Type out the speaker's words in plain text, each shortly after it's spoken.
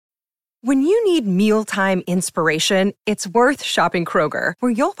When you need mealtime inspiration, it's worth shopping Kroger,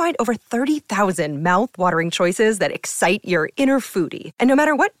 where you'll find over 30,000 mouth-watering choices that excite your inner foodie. And no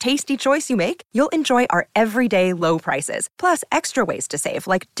matter what tasty choice you make, you'll enjoy our everyday low prices, plus extra ways to save,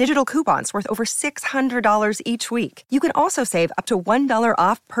 like digital coupons worth over $600 each week. You can also save up to $1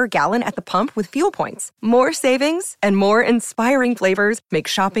 off per gallon at the pump with fuel points. More savings and more inspiring flavors make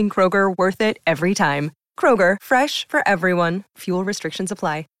shopping Kroger worth it every time. Kroger, fresh for everyone. Fuel restrictions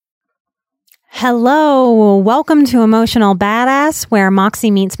apply. Hello, welcome to Emotional Badass, where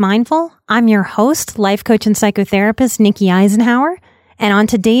Moxie meets Mindful. I'm your host, life coach and psychotherapist, Nikki Eisenhower. And on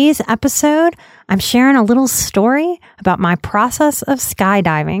today's episode, I'm sharing a little story about my process of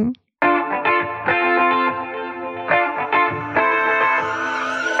skydiving.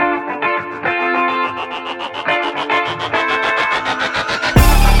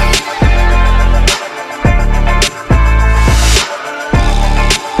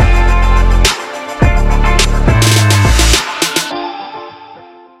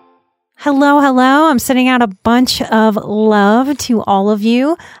 Hello. I'm sending out a bunch of love to all of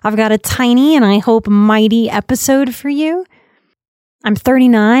you. I've got a tiny and I hope mighty episode for you. I'm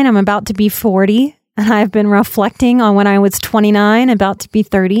 39. I'm about to be 40. And I've been reflecting on when I was 29, about to be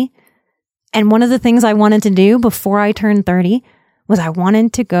 30. And one of the things I wanted to do before I turned 30 was I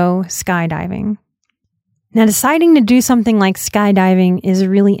wanted to go skydiving. Now, deciding to do something like skydiving is a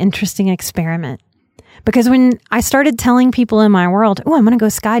really interesting experiment. Because when I started telling people in my world, oh, I'm going to go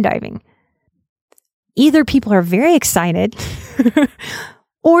skydiving, either people are very excited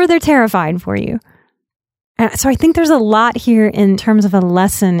or they're terrified for you. So I think there's a lot here in terms of a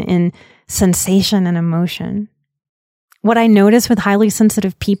lesson in sensation and emotion. What I notice with highly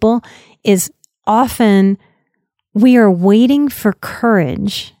sensitive people is often we are waiting for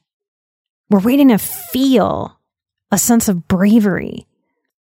courage. We're waiting to feel a sense of bravery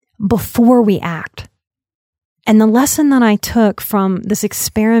before we act. And the lesson that I took from this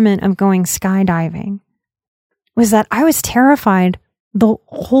experiment of going skydiving was that I was terrified the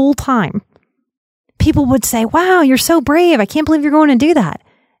whole time. People would say, wow, you're so brave. I can't believe you're going to do that.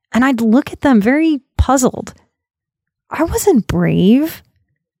 And I'd look at them very puzzled. I wasn't brave.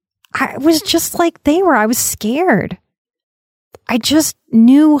 I was just like they were. I was scared. I just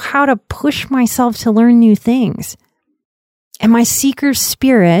knew how to push myself to learn new things. And my seeker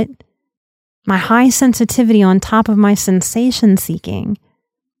spirit, my high sensitivity on top of my sensation seeking,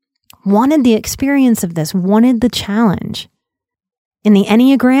 wanted the experience of this, wanted the challenge. In the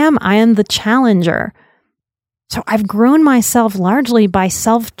Enneagram, I am the challenger. So I've grown myself largely by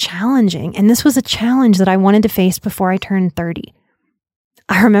self-challenging, and this was a challenge that I wanted to face before I turned 30.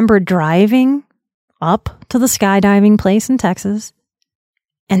 I remember driving up to the skydiving place in Texas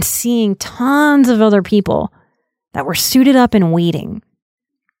and seeing tons of other people that were suited up and waiting.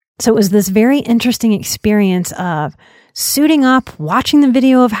 So it was this very interesting experience of suiting up, watching the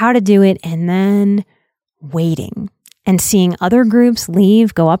video of how to do it, and then waiting and seeing other groups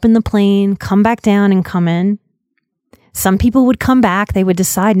leave, go up in the plane, come back down and come in. Some people would come back. They would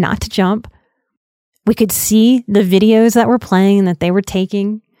decide not to jump. We could see the videos that were playing, that they were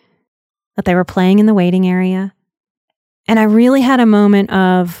taking, that they were playing in the waiting area. And I really had a moment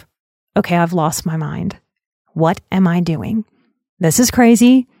of, okay, I've lost my mind. What am I doing? This is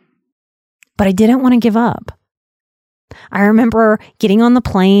crazy. But I didn't want to give up. I remember getting on the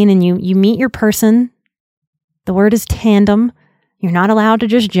plane and you meet your person. The word is tandem. You're not allowed to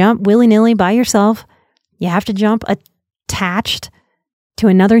just jump willy-nilly by yourself. You have to jump attached to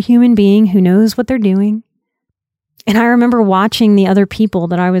another human being who knows what they're doing. And I remember watching the other people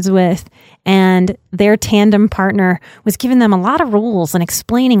that I was with, and their tandem partner was giving them a lot of rules and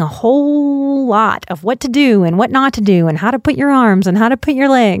explaining a whole lot of what to do and what not to do and how to put your arms and how to put your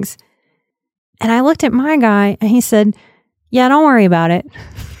legs. And I looked at my guy and he said, yeah, don't worry about it.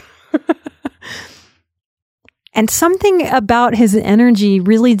 And something about his energy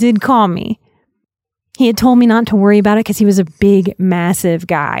really did calm me. He had told me not to worry about it because he was a big, massive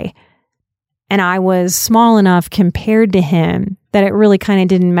guy. And I was small enough compared to him that it really kind of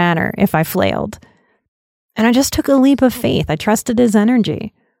didn't matter if I flailed. And I just took a leap of faith. I trusted his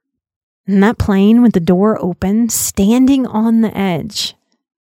energy. And that plane with the door open, standing on the edge,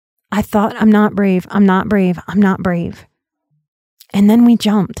 I thought, I'm not brave. I'm not brave. I'm not brave. And then we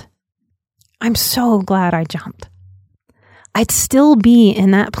jumped. I'm so glad I jumped. I'd still be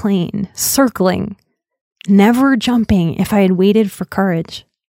in that plane, circling, never jumping if I had waited for courage.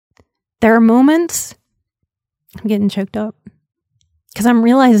 There are moments, I'm getting choked up, because I'm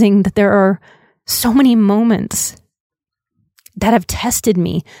realizing that there are so many moments that have tested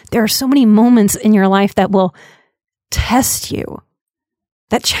me. There are so many moments in your life that will test you.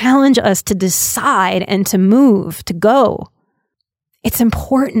 that challenge us to decide and to move, to go. It's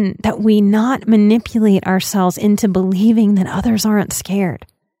important that we not manipulate ourselves into believing that others aren't scared.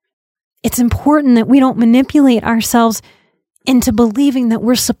 It's important that we don't manipulate ourselves into believing that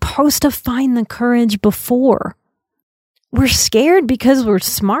we're supposed to find the courage before. We're scared because we're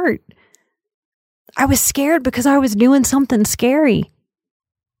smart. I was scared because I was doing something scary.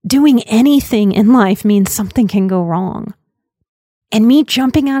 Doing anything in life means something can go wrong. And me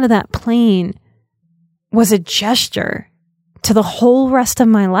jumping out of that plane was a gesture to the whole rest of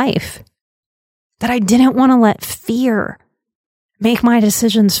my life that I didn't want to let fear make my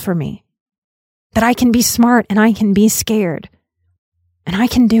decisions for me. That I can be smart and I can be scared. And I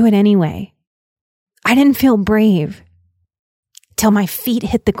can do it anyway. I didn't feel brave till my feet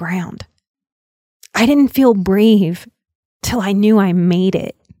hit the ground. I didn't feel brave till I knew I made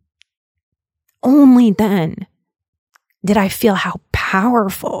it. Only then did I feel how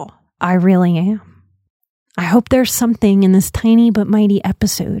powerful I really am. I hope there's something in this tiny but mighty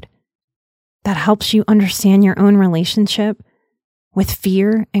episode that helps you understand your own relationship with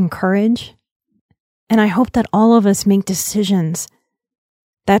fear and courage. And I hope that all of us make decisions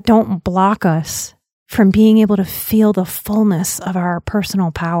that don't block us from being able to feel the fullness of our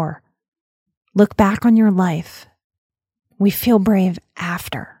personal power. Look back on your life. We feel brave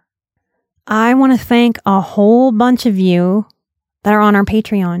after. I want to thank a whole bunch of you that are on our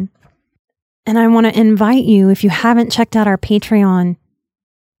Patreon. And I want to invite you, if you haven't checked out our Patreon,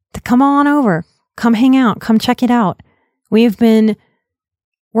 to come on over, come hang out, come check it out. We have been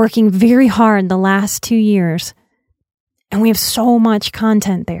working very hard the last 2 years, and we have so much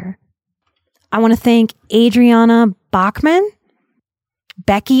content there. I want to thank Adriana Bachman,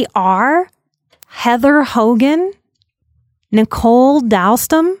 Becky R., Heather Hogan, Nicole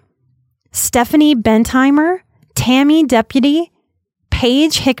Dalstom, Stephanie Bentheimer, Tammy Deputy,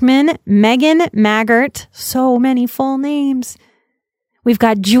 Paige Hickman, Megan Maggart, so many full names. We've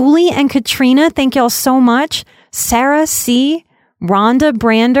got Julie and Katrina, thank y'all so much. Sarah C., Rhonda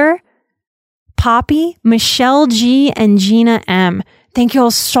Brander, Poppy, Michelle G., and Gina M. Thank you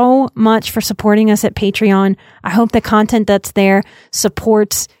all so much for supporting us at Patreon. I hope the content that's there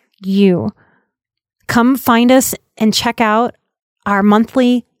supports you. Come find us and check out our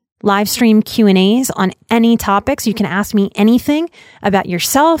monthly live stream Q&As on any topics. You can ask me anything about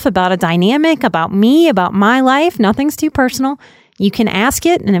yourself, about a dynamic, about me, about my life. Nothing's too personal. You can ask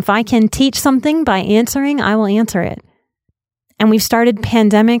it, and if I can teach something by answering, I will answer it. And we've started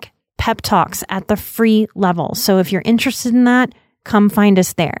pandemic pep talks at the free level. So if you're interested in that, come find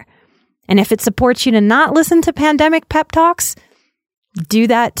us there. And if it supports you to not listen to pandemic pep talks, do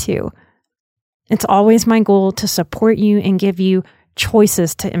that too. It's always my goal to support you and give you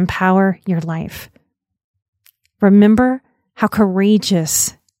choices to empower your life. Remember how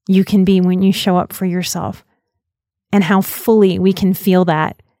courageous you can be when you show up for yourself, and how fully we can feel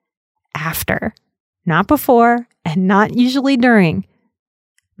that after, not before and not usually during,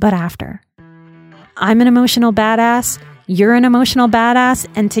 but after. I'm an emotional badass. You're an emotional badass.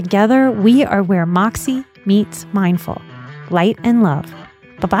 And together we are where Moxie meets mindful. Light and love.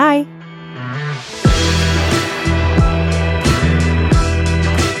 Bye-bye.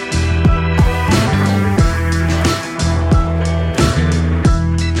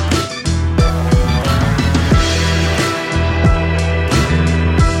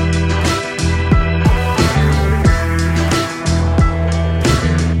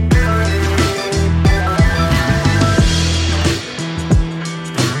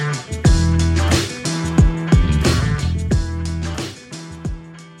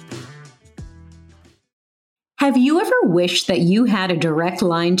 Have you ever wished that you had a direct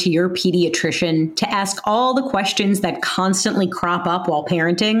line to your pediatrician to ask all the questions that constantly crop up while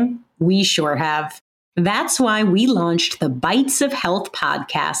parenting? We sure have. That's why we launched the Bites of Health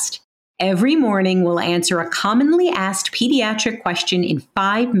podcast. Every morning, we'll answer a commonly asked pediatric question in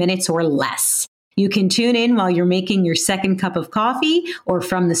 5 minutes or less. You can tune in while you're making your second cup of coffee or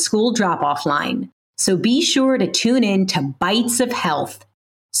from the school drop-off line. So be sure to tune in to Bites of Health,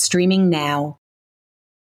 streaming now.